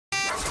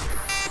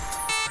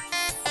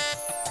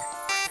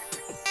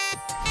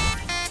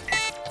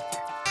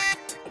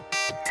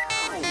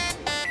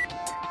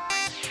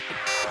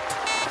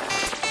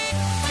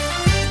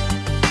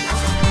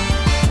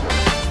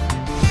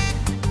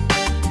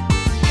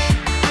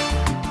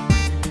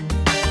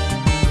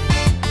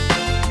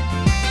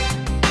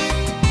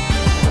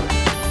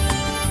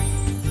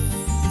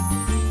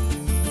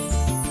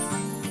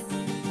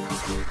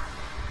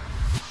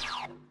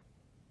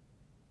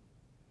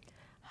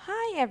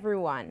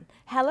everyone.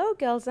 Hello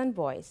girls and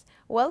boys.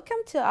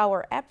 Welcome to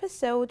our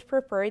episode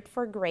prepared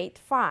for grade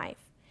 5.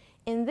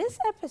 In this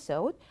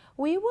episode,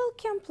 we will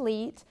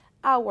complete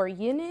our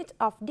unit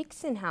of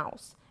Dixon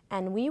House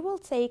and we will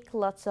take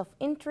lots of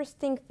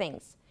interesting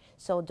things.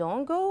 So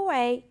don't go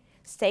away.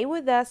 Stay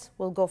with us.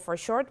 We'll go for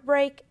a short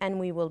break and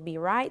we will be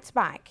right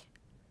back.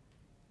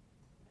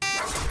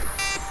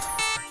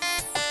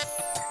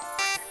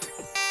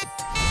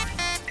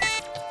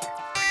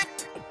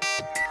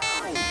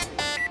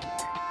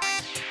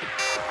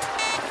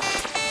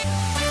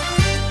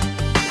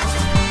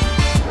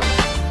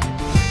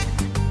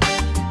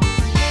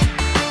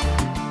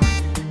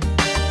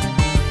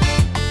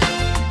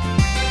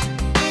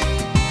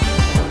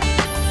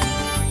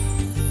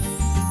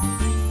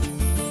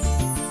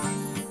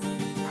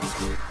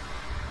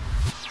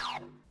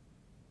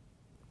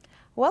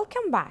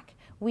 Welcome back.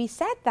 We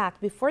said that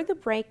before the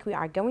break we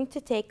are going to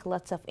take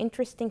lots of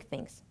interesting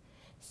things.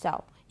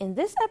 So, in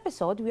this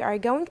episode we are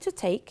going to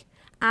take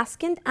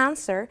ask and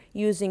answer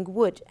using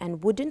would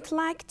and wouldn't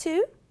like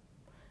to,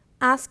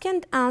 ask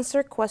and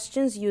answer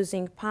questions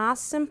using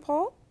past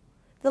simple.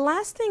 The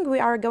last thing we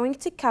are going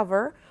to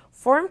cover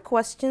form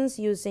questions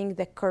using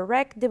the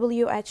correct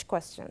WH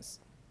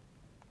questions.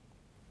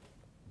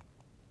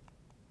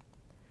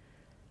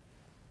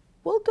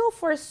 We'll go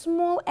for a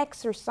small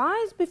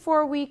exercise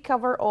before we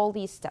cover all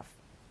these stuff.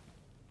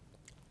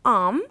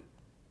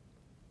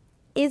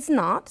 Is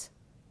not,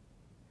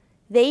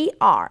 they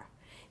are.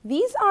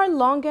 These are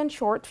long and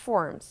short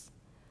forms.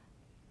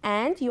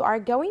 And you are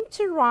going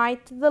to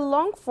write the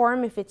long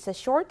form if it's a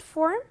short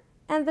form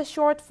and the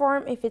short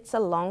form if it's a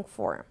long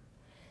form.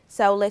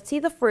 So let's see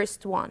the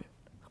first one.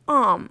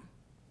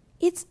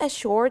 It's a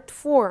short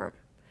form.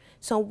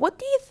 So what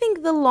do you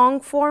think the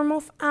long form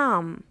of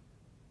am?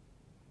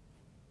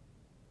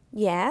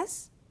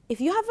 Yes,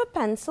 if you have a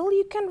pencil,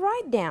 you can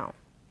write down.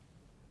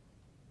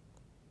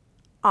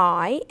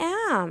 I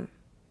am.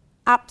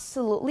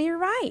 Absolutely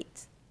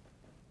right.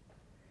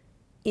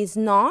 Is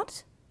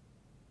not.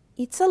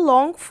 It's a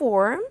long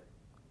form.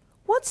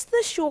 What's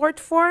the short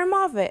form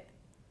of it?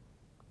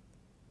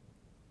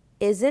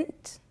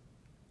 Isn't.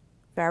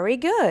 Very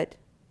good.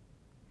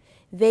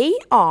 They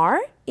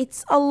are.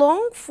 It's a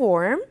long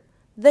form.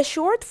 The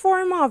short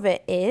form of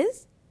it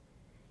is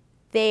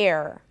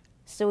there.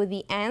 So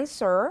the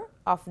answer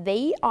of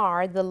they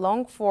are the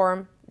long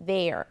form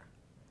there.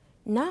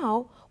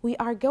 Now we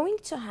are going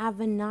to have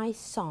a nice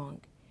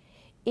song.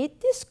 It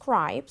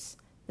describes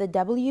the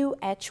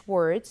WH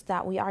words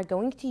that we are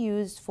going to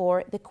use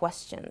for the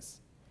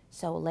questions.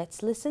 So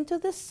let's listen to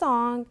the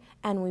song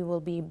and we will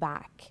be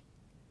back.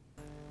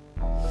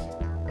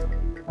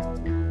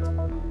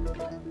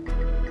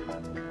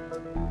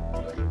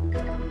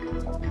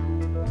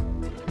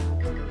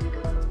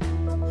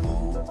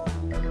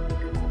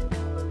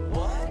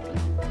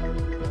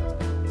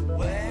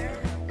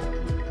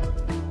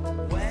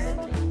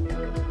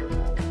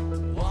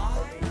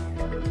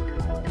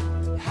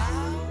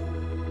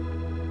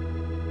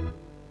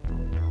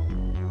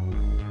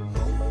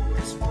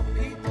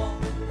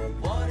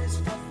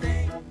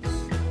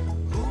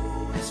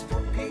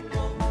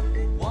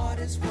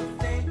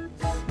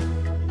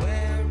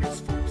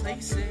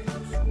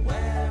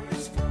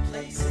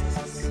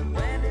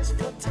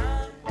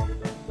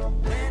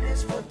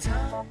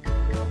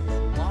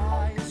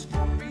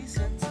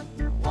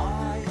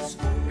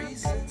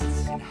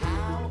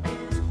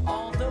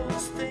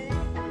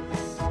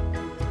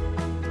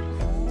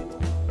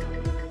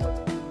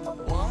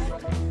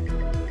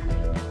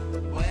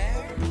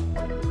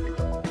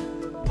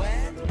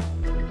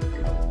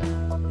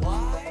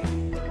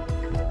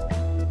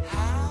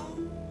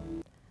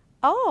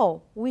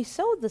 Oh, we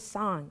saw the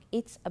song.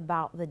 It's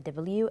about the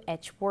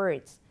WH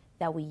words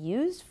that we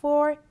use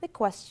for the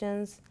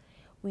questions.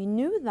 We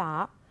knew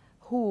that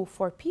who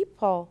for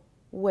people,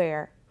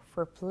 where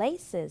for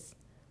places,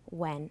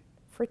 when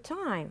for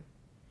time,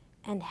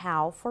 and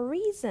how for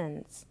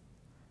reasons.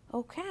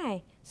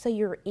 Okay, so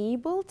you're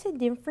able to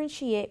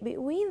differentiate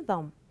between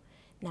them.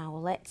 Now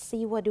let's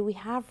see what do we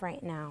have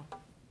right now.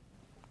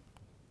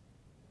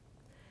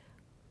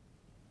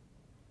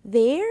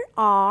 There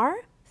are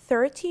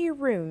 30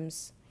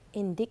 rooms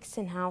in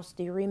Dixon House.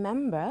 Do you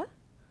remember?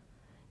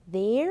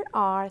 There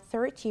are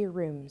 30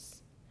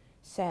 rooms.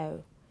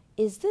 So,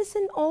 is this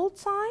in old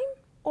time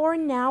or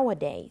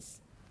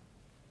nowadays?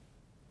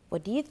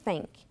 What do you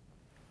think?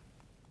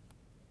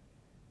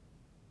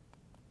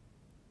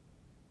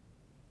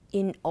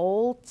 In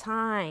old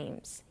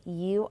times.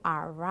 You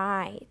are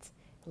right.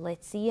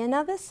 Let's see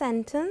another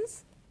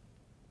sentence.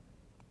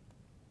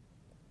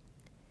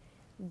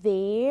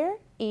 There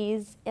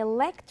is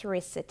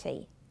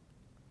electricity.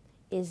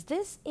 Is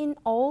this in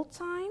old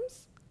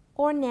times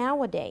or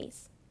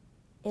nowadays?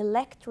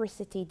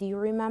 Electricity, do you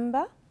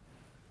remember?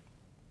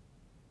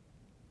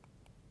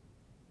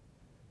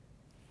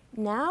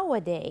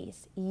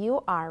 Nowadays,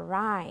 you are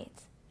right.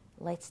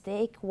 Let's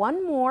take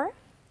one more.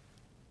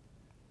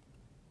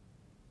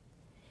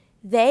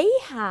 They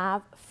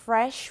have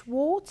fresh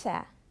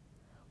water.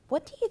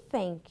 What do you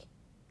think?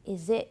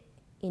 Is it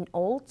in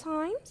old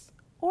times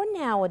or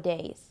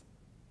nowadays?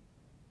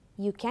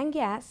 You can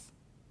guess.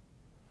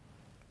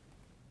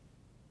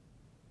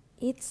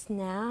 It's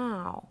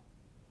now.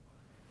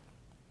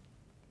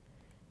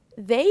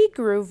 They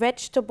grew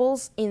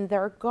vegetables in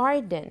their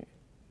garden.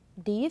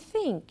 Do you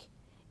think,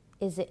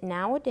 is it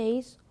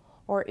nowadays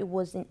or it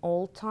was in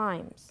old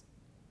times?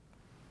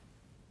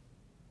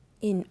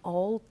 In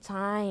old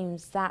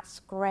times, that's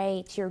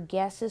great. Your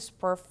guess is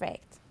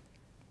perfect.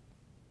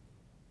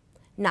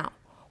 Now,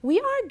 we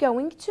are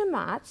going to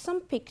match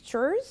some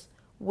pictures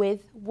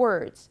with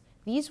words.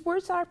 These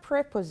words are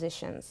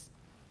prepositions.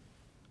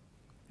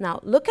 Now,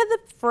 look at the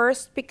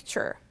first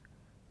picture.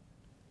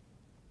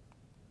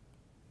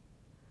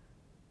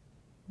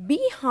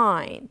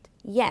 Behind.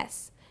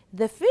 Yes,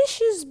 the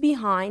fish is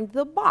behind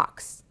the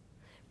box.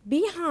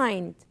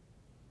 Behind.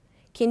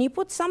 Can you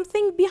put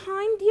something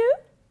behind you?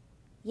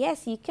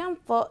 Yes, you can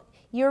put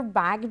your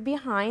bag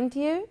behind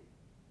you.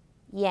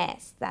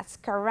 Yes, that's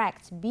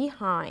correct.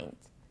 Behind.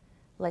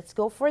 Let's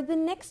go for the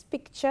next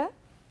picture.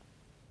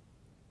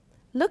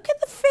 Look at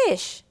the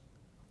fish.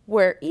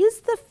 Where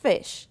is the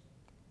fish?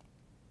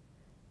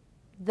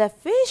 The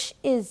fish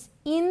is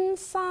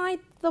inside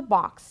the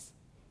box.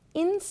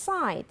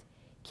 Inside.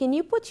 Can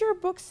you put your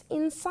books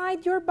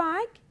inside your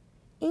bag?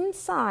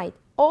 Inside.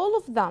 All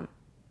of them.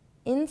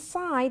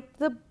 Inside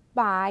the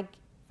bag.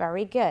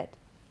 Very good.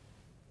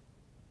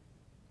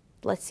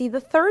 Let's see the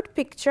third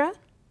picture.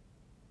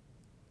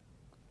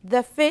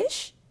 The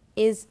fish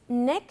is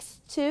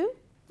next to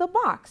the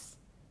box.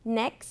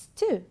 Next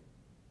to.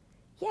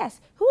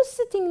 Yes, who's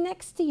sitting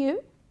next to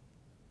you?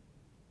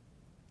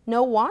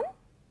 No one?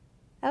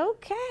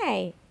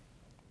 Okay.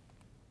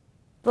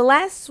 The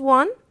last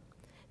one.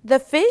 The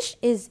fish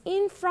is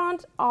in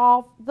front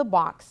of the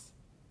box.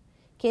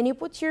 Can you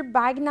put your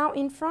bag now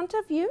in front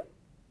of you?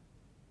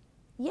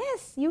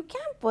 Yes, you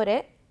can put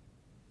it.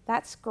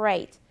 That's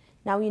great.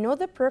 Now you know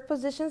the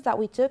prepositions that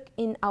we took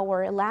in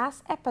our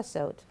last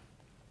episode.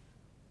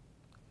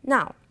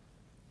 Now,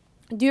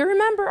 do you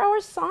remember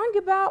our song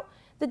about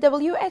the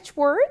WH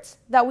words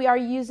that we are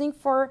using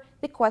for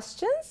the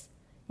questions?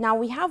 Now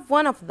we have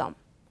one of them.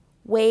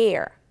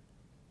 Where?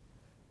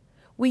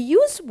 We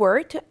use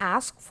where to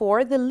ask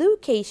for the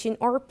location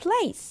or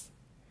place.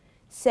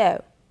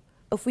 So,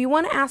 if we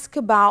want to ask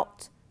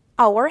about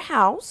our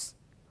house,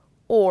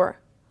 or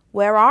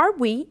where are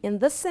we in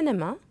the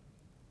cinema,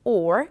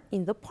 or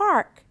in the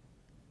park.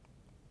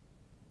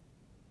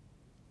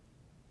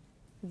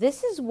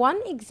 This is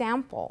one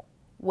example.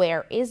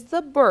 Where is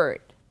the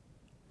bird?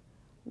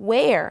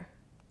 Where?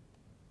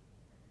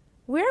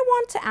 We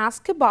want to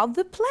ask about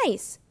the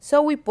place,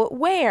 so we put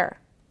where.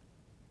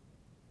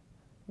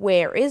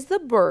 Where is the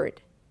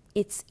bird?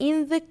 It's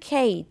in the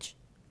cage.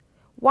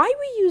 Why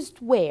we used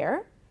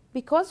where?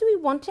 Because we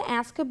want to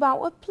ask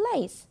about a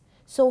place.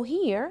 So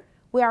here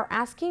we are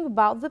asking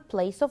about the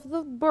place of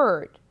the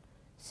bird.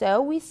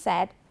 So we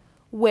said,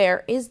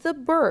 where is the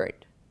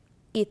bird?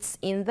 It's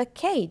in the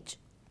cage.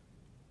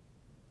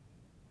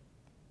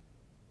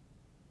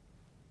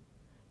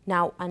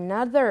 Now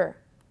another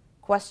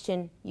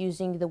question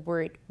using the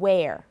word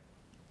where.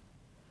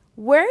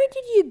 Where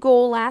did you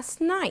go last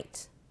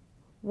night?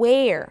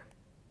 Where?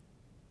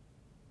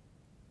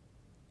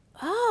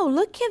 Oh,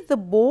 look at the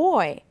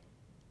boy.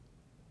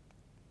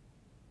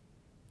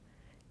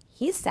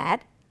 He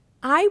said,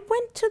 I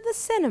went to the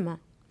cinema.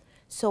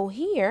 So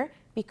here,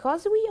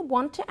 because we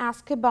want to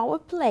ask about a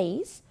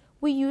place,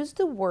 we use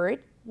the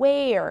word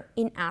where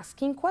in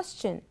asking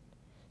question.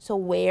 So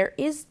where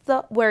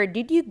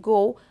did you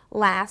go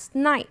last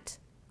night?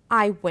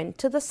 I went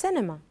to the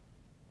cinema.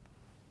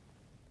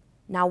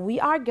 Now we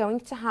are going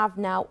to have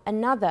now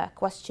another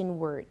question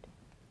word.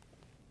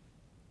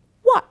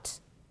 What?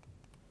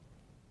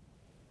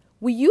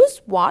 We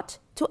use what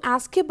to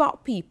ask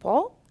about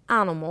people,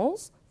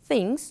 animals,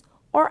 things,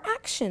 or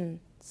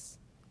actions.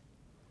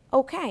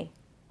 Okay,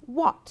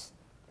 what?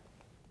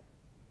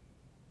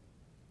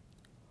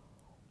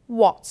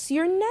 What's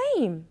your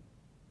name?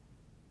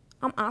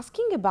 I'm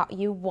asking about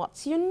you,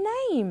 what's your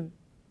name?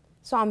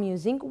 So I'm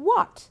using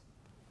what?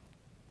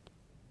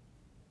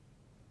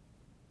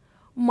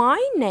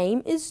 My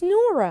name is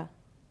Noura.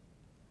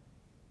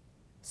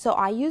 So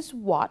I use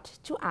what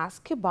to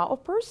ask about a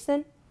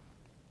person.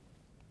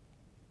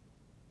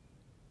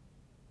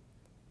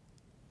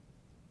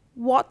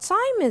 What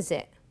time is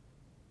it?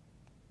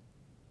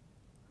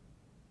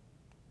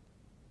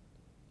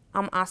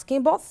 I'm asking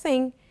about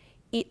thing.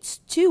 It's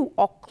 2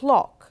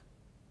 o'clock.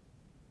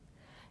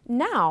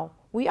 Now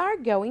we are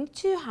going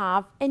to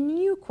have a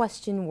new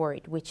question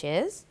word, which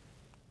is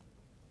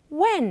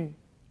when.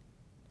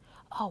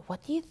 Oh,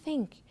 what do you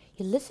think?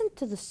 You listened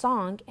to the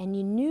song and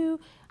you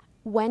knew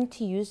when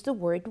to use the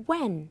word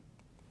when.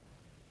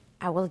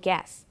 I will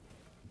guess.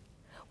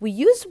 We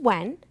use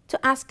when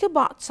to ask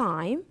about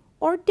time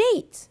or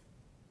date.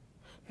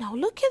 Now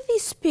look at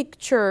these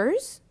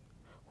pictures.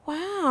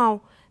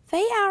 Wow,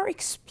 they are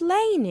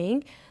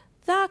explaining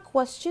the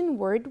question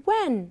word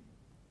when.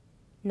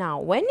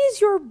 Now, when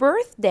is your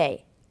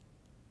birthday?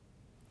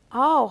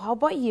 Oh, how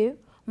about you?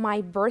 My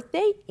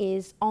birthday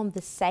is on the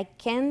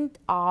 2nd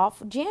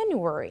of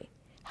January.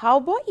 How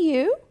about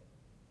you?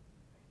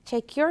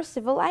 Check your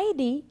civil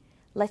ID.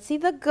 Let's see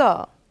the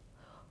girl.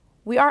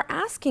 We are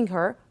asking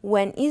her,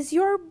 when is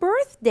your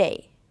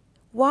birthday?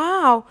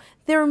 Wow,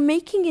 they're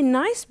making a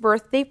nice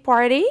birthday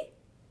party.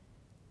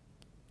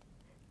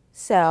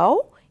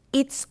 So,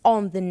 it's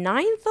on the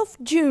 9th of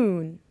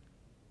June.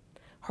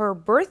 Her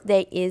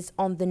birthday is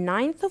on the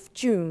 9th of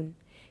June.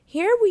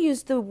 Here we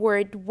use the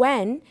word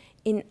when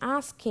in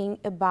asking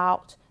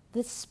about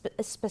the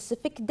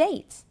specific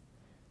date.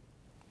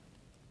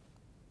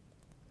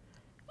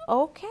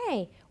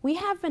 Okay, we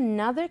have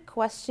another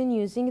question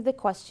using the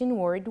question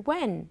word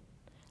when.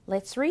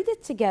 Let's read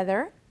it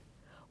together.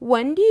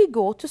 When do you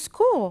go to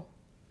school?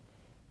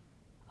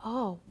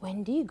 Oh,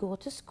 when do you go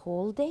to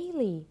school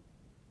daily?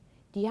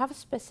 Do you have a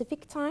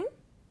specific time?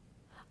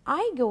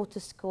 I go to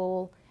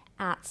school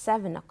at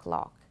 7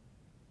 o'clock.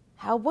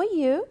 How about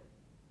you?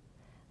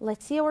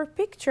 Let's see our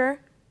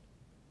picture.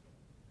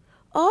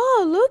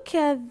 Oh, look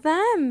at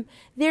them.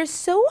 They're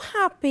so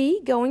happy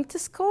going to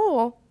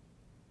school.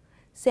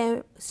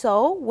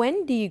 So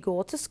when do you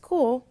go to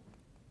school?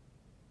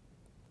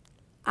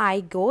 I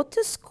go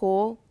to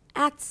school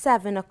at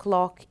 7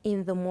 o'clock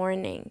in the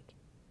morning.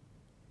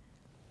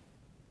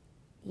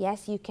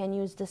 Yes, you can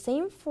use the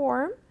same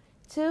form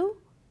to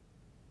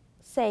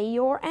say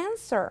your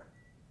answer.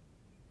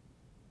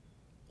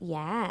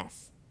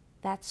 Yes,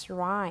 that's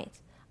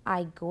right.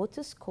 I go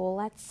to school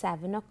at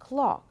 7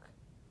 o'clock.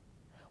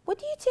 What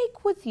do you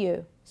take with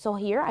you? So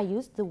here I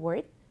use the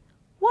word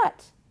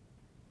what,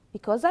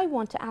 because I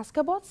want to ask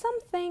about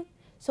something.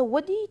 So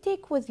what do you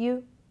take with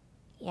you?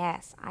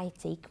 Yes, I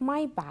take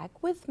my bag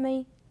with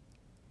me.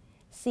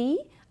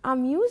 See,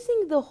 I'm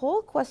using the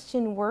whole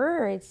question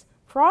words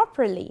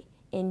properly,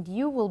 and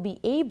you will be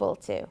able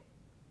to.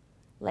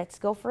 Let's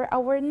go for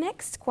our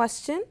next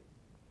question.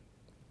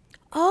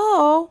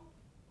 Oh,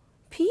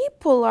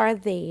 people are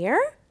there.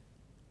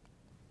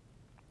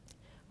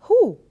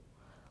 Who?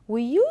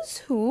 We use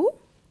who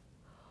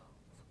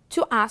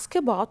to ask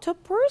about a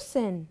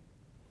person.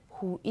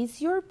 Who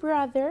is your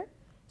brother?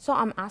 So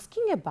I'm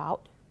asking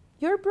about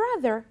your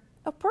brother,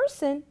 a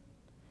person.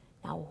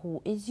 Now,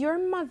 who is your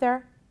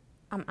mother?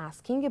 I'm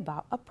asking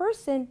about a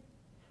person.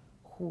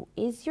 Who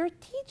is your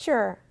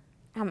teacher?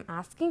 I'm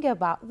asking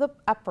about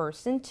a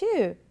person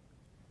too.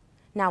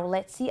 Now,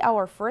 let's see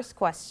our first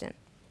question.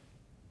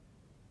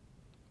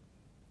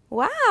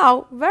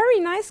 Wow, very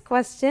nice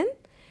question.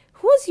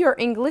 Who's your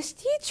English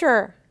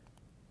teacher?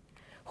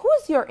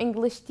 Who's your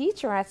English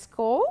teacher at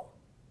school?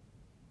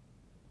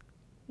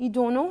 You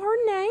don't know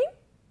her name?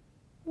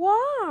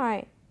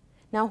 Why?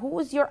 Now, who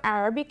is your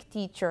Arabic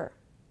teacher?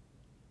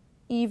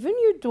 Even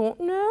you don't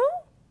know?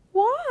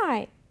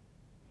 Why?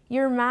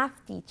 Your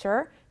math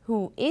teacher.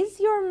 Who is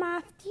your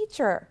math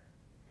teacher?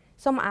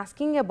 So I'm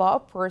asking about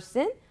a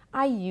person.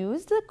 I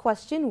use the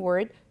question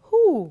word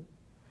who.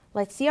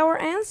 Let's see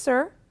our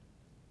answer.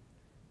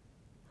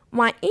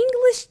 My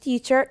English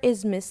teacher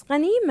is Miss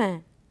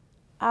Ghanima.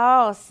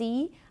 Oh,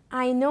 see,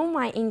 I know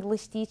my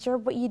English teacher,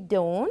 but you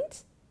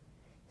don't.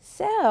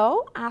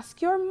 So ask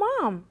your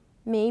mom.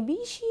 Maybe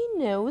she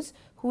knows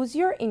who's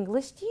your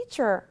English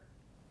teacher.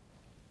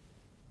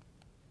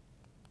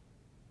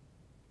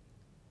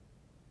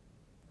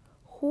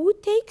 Who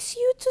takes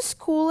you to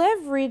school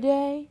every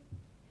day?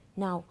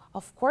 Now,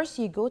 of course,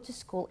 you go to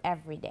school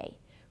every day.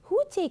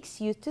 Who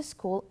takes you to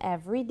school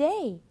every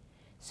day?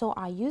 So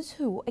I use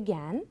who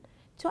again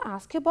to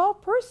ask about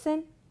a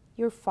person.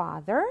 Your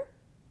father,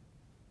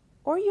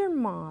 or your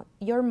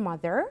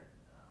mother,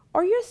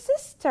 or your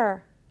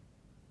sister.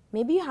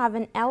 Maybe you have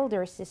an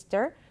elder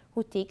sister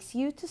who takes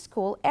you to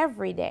school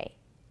every day.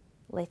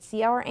 Let's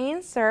see our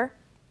answer.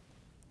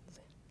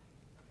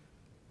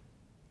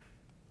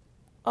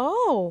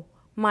 Oh,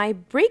 my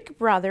big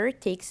brother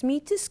takes me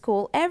to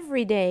school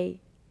every day.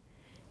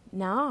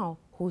 Now,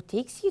 who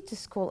takes you to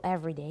school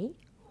every day?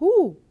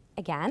 Who?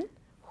 Again,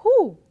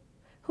 who?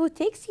 Who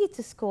takes you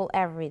to school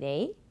every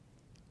day?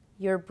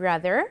 Your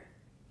brother,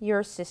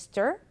 your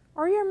sister,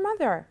 or your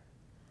mother?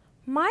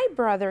 My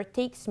brother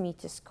takes me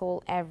to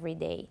school every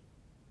day.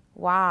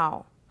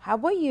 Wow, how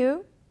about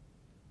you?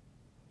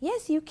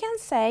 Yes, you can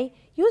say,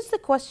 use the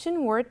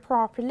question word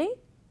properly.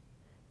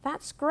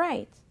 That's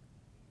great.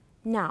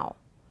 Now,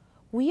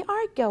 we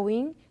are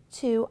going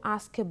to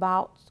ask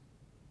about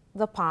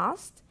the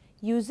past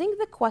using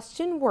the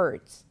question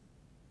words.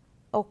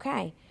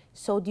 Okay,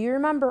 so do you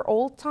remember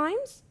old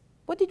times?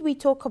 What did we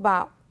talk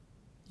about?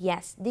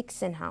 Yes,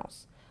 Dixon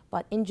House.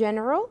 But in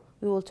general,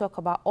 we will talk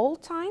about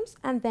old times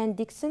and then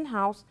Dixon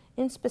House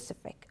in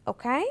specific,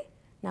 okay?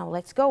 Now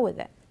let's go with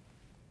it.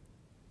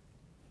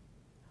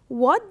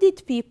 What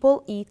did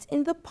people eat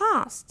in the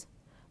past?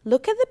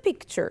 Look at the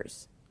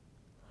pictures.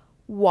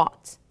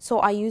 What? So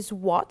I use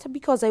what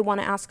because I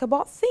want to ask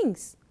about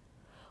things.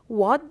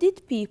 What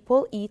did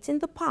people eat in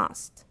the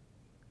past?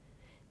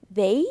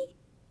 They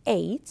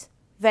ate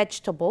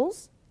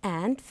vegetables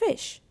and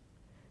fish.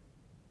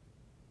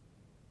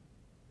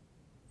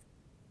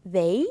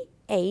 They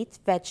ate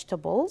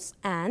vegetables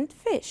and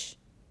fish.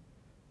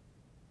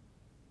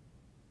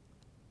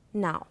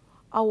 Now,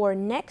 our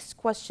next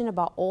question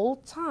about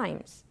old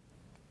times.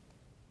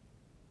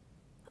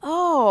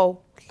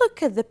 Oh,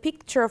 look at the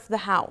picture of the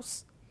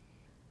house.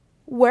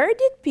 Where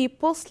did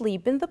people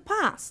sleep in the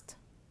past?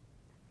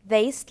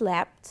 They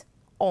slept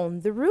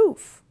on the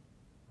roof.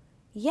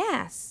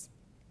 Yes.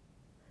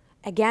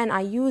 Again,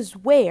 I use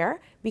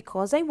where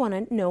because I want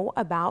to know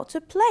about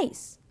a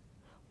place.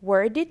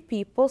 Where did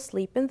people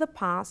sleep in the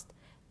past?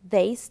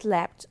 They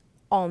slept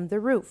on the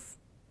roof.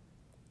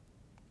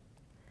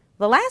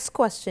 The last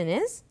question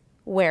is,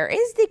 where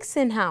is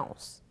Dixon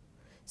House?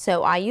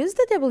 So I use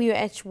the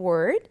WH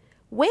word,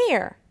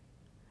 where,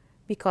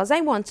 because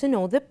I want to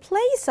know the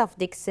place of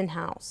Dixon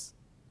House.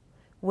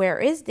 Where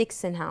is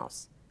Dixon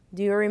House?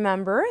 Do you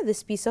remember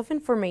this piece of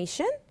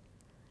information?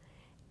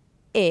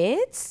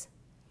 It's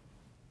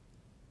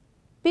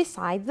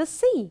beside the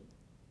sea.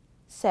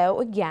 So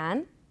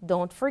again,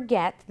 don't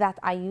forget that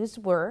I use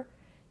where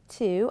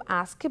to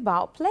ask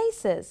about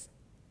places.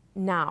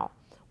 Now,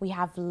 we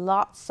have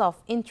lots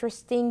of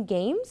interesting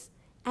games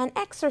and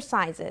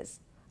exercises.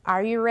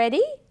 Are you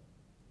ready?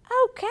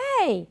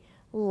 Okay,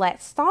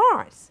 let's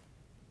start.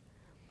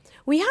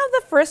 We have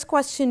the first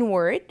question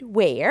word,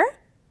 where.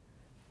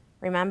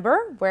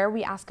 Remember, where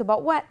we ask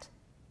about what?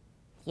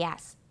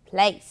 Yes,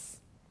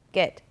 place.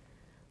 Good.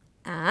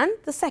 And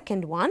the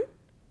second one,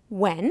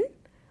 when,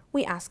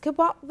 we ask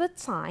about the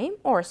time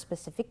or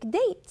specific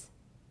date.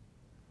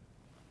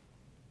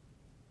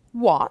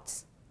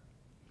 What?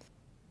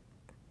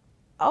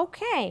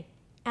 Okay.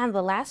 And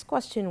the last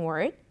question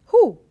word,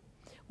 who.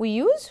 We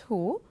use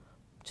who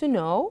to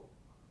know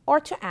or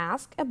to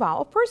ask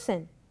about a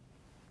person.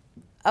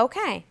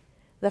 Okay.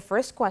 The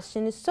first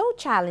question is so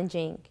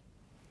challenging.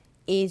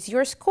 Is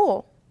your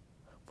school?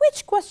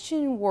 Which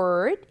question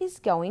word is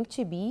going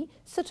to be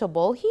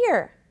suitable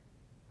here?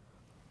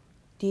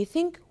 Do you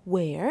think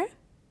where,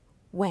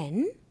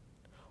 when,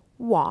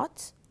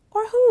 what,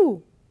 or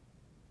who?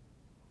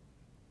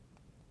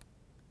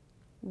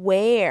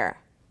 Where?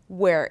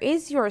 Where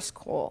is your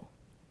school?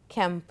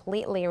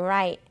 Completely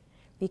right,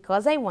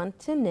 because I want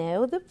to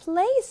know the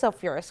place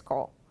of your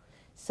school.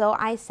 So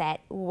I said,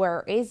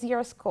 where is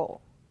your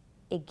school?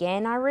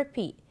 Again, I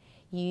repeat,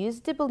 use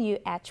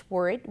WH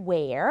word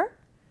where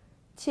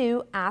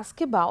to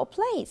ask about a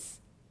place.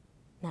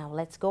 Now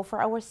let's go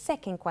for our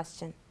second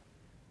question.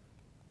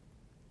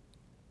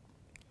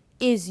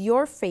 Is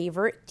your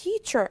favorite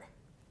teacher?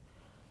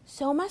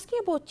 So I'm asking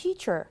about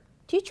teacher.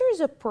 Teacher is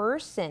a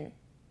person.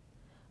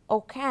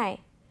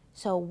 Okay,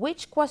 so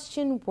which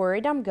question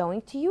word I'm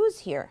going to use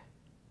here?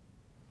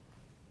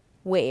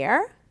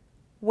 Where,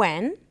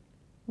 when,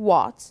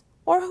 what,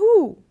 or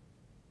who?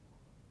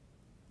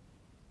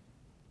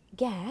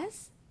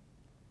 Guess?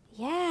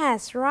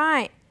 Yes,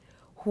 right.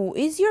 Who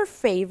is your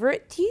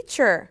favorite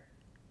teacher?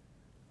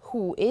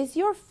 Who is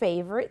your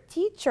favorite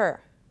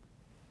teacher?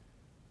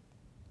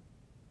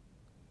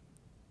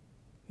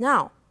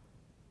 Now,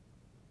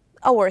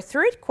 our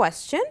third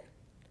question,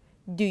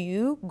 do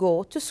you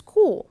go to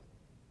school?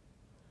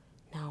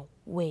 Now,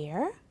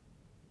 where,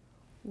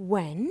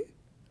 when,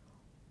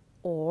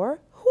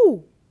 or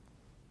who?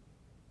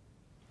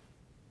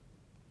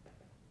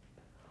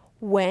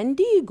 When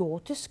do you go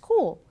to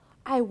school?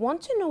 I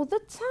want to know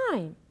the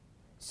time.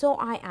 So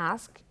I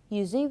ask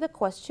using the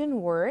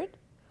question word,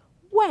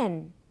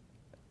 when.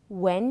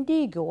 When do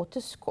you go to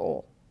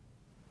school?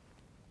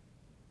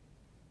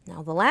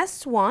 Now the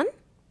last one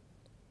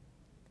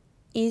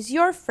is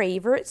your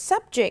favorite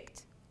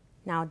subject.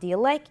 Now, do you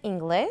like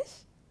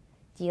English?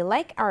 Do you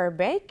like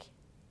Arabic?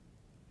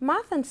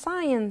 Math and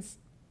science?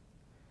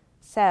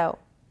 So,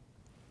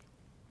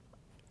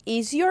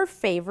 is your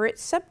favorite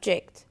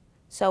subject?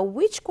 So,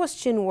 which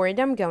question word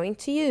I'm going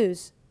to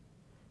use?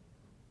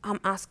 I'm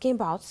asking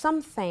about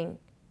something.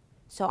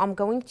 So, I'm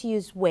going to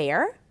use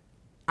where?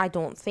 I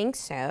don't think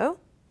so.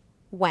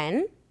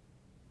 When?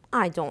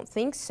 I don't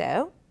think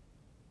so.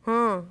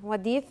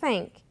 What do you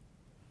think?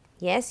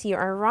 Yes, you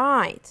are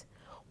right.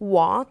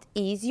 What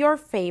is your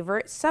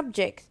favorite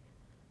subject?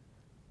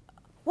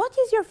 What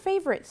is your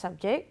favorite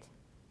subject?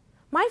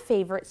 My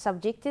favorite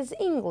subject is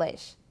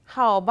English.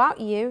 How about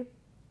you?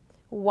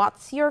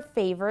 What's your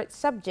favorite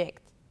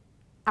subject?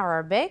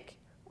 Arabic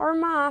or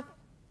math?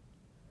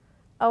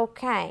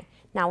 Okay,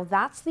 now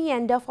that's the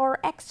end of our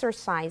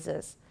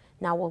exercises.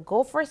 Now we'll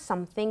go for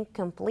something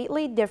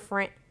completely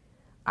different.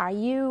 Are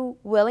you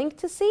willing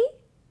to see?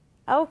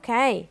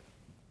 Okay.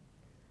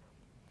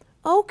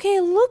 Okay,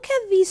 look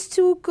at these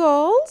two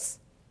girls.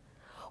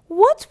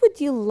 What would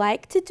you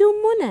like to do,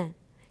 Muna?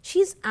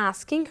 She's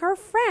asking her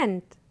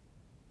friend.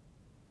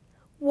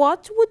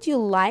 What would you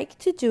like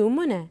to do,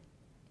 Muna?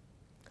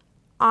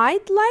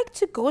 I'd like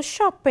to go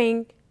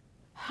shopping.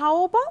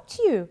 How about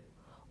you?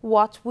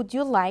 What would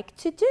you like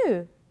to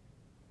do?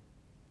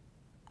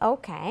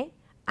 Okay,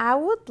 I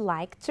would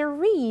like to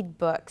read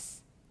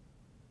books.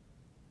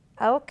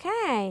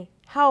 Okay,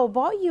 how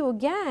about you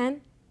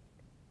again?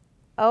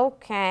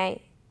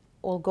 Okay,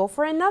 we'll go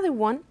for another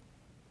one.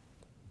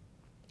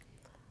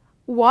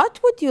 What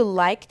would you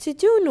like to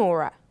do,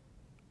 Nora?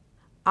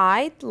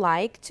 I'd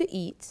like to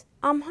eat.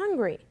 I'm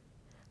hungry.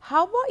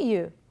 How about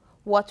you?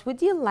 What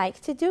would you like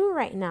to do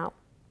right now?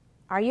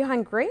 Are you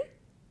hungry?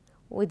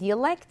 Would you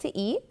like to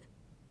eat?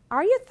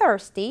 Are you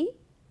thirsty?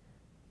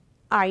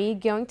 Are you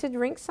going to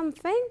drink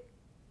something?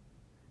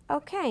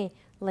 Okay,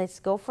 let's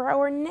go for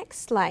our next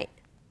slide.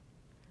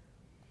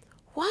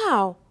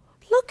 Wow,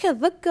 look at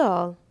the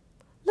girl.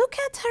 Look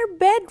at her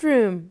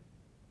bedroom.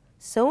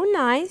 So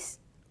nice,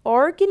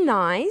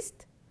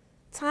 organized,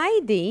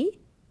 tidy,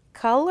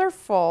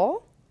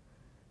 colorful.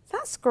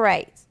 That's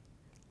great.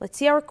 Let's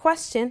see our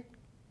question.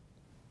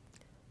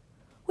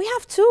 We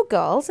have two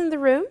girls in the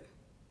room.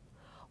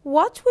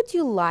 What would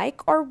you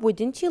like or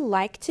wouldn't you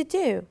like to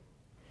do?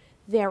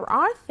 There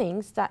are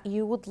things that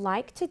you would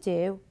like to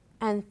do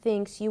and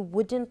things you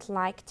wouldn't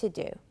like to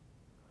do.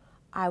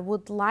 I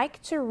would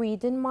like to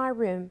read in my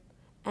room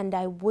and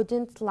I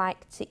wouldn't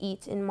like to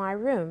eat in my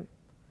room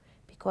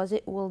because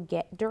it will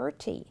get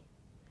dirty.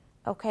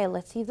 Okay,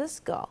 let's see this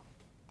girl.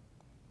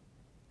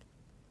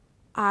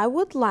 I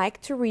would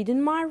like to read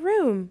in my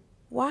room.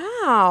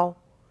 Wow,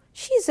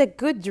 she's a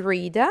good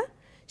reader.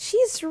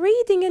 She's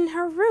reading in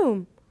her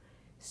room.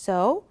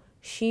 So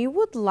she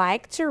would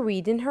like to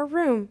read in her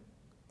room.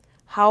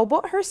 How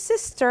about her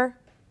sister?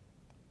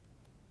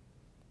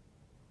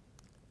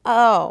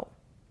 Oh,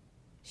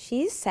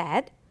 she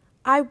said,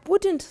 I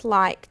wouldn't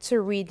like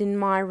to read in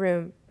my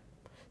room.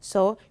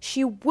 So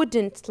she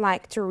wouldn't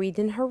like to read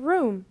in her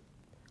room.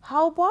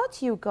 How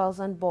about you, girls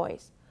and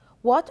boys?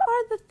 What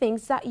are the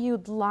things that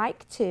you'd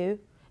like to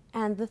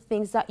and the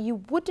things that you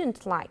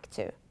wouldn't like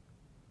to?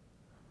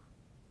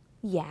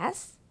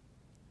 Yes?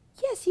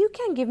 Yes, you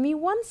can give me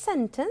one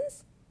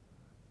sentence.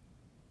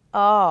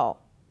 Oh,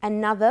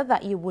 another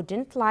that you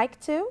wouldn't like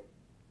to?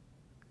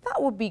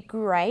 That would be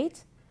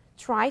great.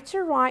 Try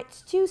to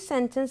write two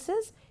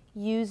sentences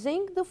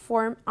using the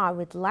form I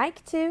would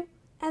like to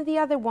and the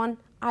other one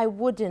I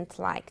wouldn't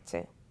like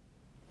to.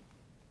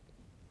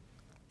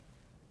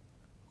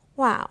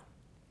 Wow,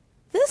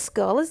 this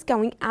girl is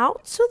going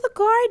out to the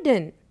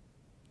garden.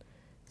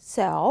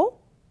 So,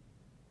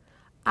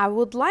 I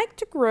would like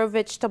to grow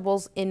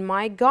vegetables in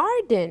my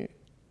garden.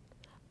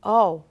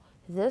 Oh,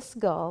 this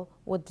girl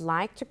would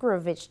like to grow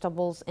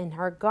vegetables in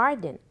her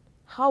garden.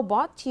 How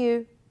about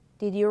you?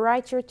 Did you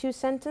write your two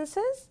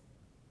sentences?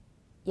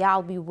 Yeah,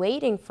 I'll be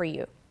waiting for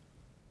you.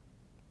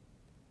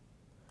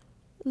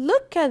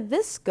 Look at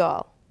this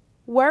girl.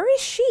 Where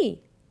is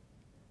she?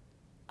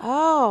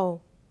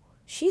 Oh,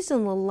 she's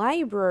in the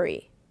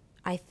library.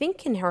 I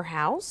think in her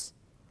house.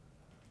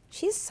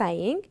 She's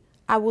saying,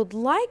 I would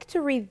like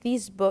to read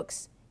these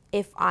books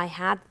if I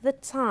had the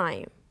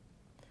time.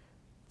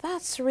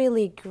 That's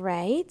really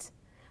great.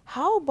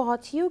 How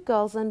about you,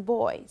 girls and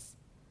boys?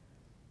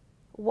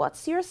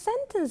 What's your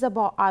sentence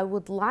about I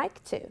would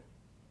like to?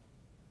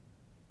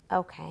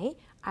 Okay,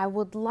 I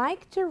would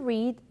like to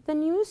read the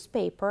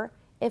newspaper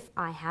if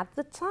I had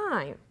the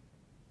time.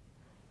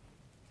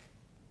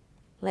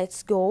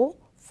 Let's go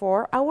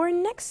for our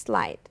next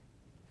slide.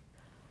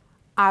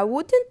 I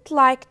wouldn't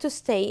like to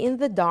stay in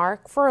the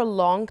dark for a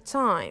long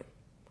time.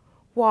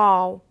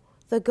 Wow,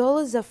 the girl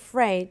is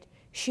afraid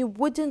she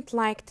wouldn't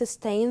like to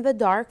stay in the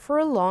dark for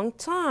a long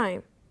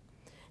time.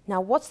 Now,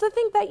 what's the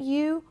thing that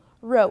you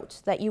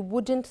wrote that you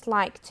wouldn't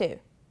like to?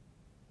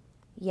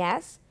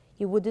 Yes,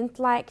 you wouldn't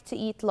like to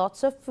eat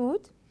lots of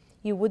food.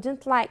 You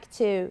wouldn't like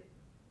to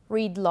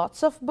read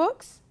lots of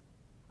books.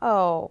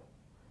 Oh,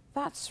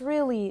 that's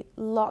really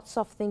lots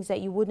of things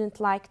that you wouldn't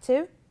like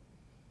to.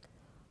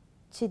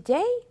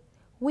 Today,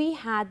 we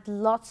had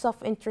lots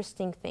of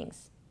interesting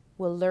things.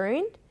 We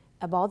learned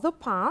about the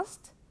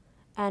past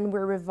and we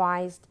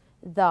revised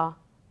the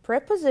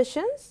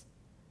prepositions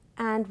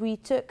and we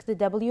took the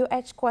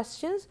WH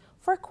questions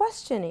for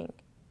questioning.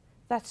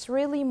 That's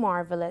really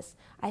marvelous.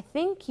 I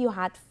think you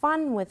had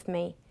fun with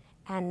me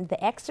and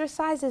the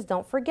exercises,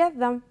 don't forget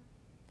them.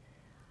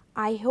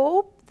 I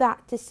hope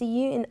that to see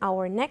you in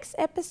our next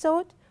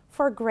episode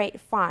for grade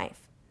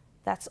 5.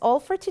 That's all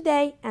for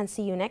today and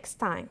see you next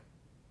time.